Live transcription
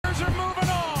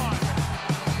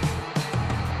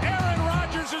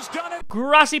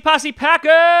Grossi Posse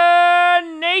Packer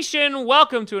Nation,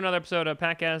 welcome to another episode of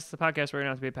Packcast, the podcast where you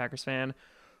don't have to be a Packers fan,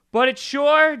 but it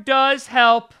sure does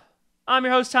help. I'm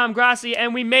your host, Tom Grossi,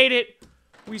 and we made it.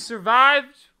 We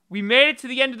survived. We made it to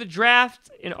the end of the draft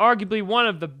in arguably one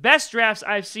of the best drafts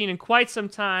I've seen in quite some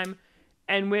time,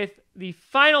 and with the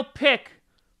final pick,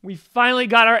 we finally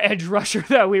got our edge rusher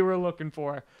that we were looking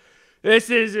for.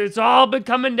 It's all been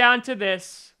coming down to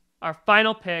this. Our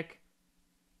final pick,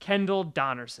 Kendall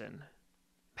Donnerson.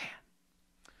 Man,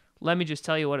 let me just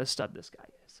tell you what a stud this guy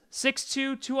is.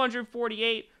 6'2",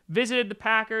 248, visited the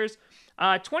Packers.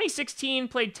 2016,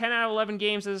 played 10 out of 11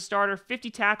 games as a starter, 50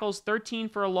 tackles, 13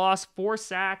 for a loss, 4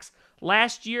 sacks.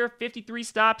 Last year, 53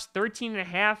 stops, 13 and a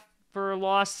half for a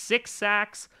loss, 6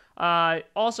 sacks.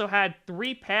 Also had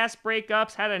 3 pass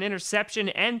breakups, had an interception,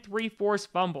 and 3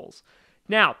 forced fumbles.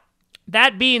 Now,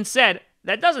 that being said,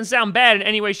 that doesn't sound bad in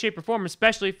any way, shape, or form,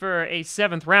 especially for a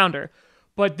 7th rounder.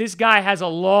 But this guy has a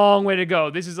long way to go.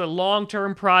 This is a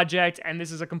long-term project, and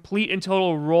this is a complete and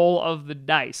total roll of the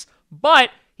dice.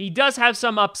 But he does have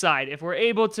some upside. If we're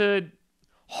able to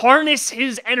harness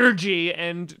his energy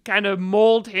and kind of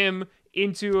mold him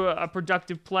into a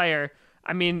productive player,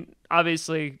 I mean,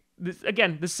 obviously,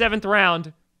 again, the 7th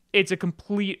round, it's a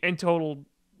complete and total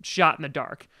shot in the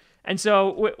dark. And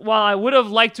so, while I would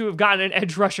have liked to have gotten an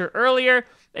edge rusher earlier,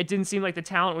 it didn't seem like the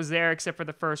talent was there except for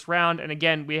the first round. And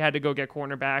again, we had to go get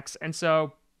cornerbacks. And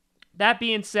so, that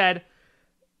being said,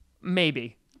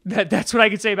 maybe. That's what I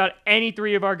could say about any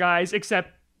 3 of our guys except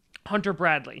Hunter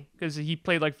Bradley, because he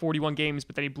played like 41 games,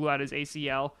 but then he blew out his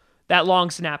ACL. That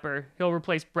long snapper, he'll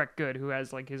replace Brett Good, who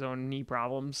has like his own knee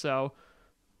problems. So,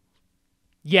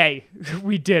 yay,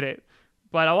 we did it.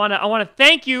 But I want to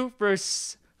thank you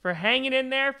for hanging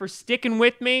in there, for sticking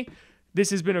with me.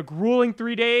 This has been a grueling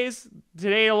 3 days.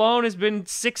 Today alone has been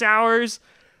 6 hours,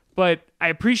 but I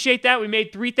appreciate that. We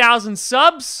made 3,000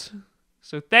 subs,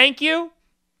 so thank you.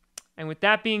 And with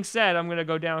that being said, I'm going to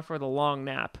go down for the long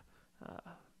nap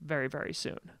very, very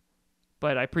soon.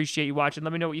 But I appreciate you watching.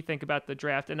 Let me know what you think about the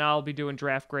draft, and I'll be doing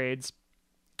draft grades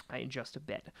in just a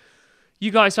bit. You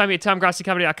guys find me at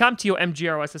TomGrossiComedy.com,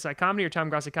 TomGrossi Comedy, or Tom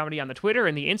Grossi Comedy on the Twitter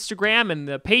and the Instagram and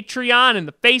the Patreon and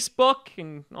the Facebook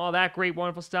and all that great,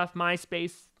 wonderful stuff.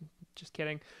 MySpace, just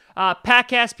kidding.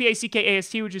 Packcast,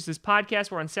 P-A-C-K-A-S-T, which is this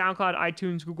podcast. We're on Soundcloud,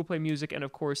 iTunes, Google Play Music, and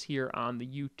of course here on the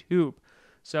YouTube.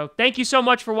 So thank you so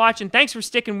much for watching. Thanks for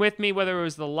sticking with me, whether it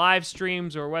was the live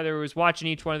streams or whether it was watching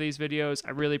each one of these videos.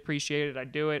 I really appreciate it. I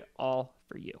do it all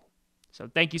for you. So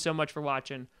thank you so much for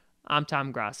watching. I'm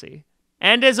Tom Grossi.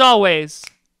 And as always,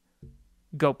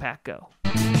 go Pack Go.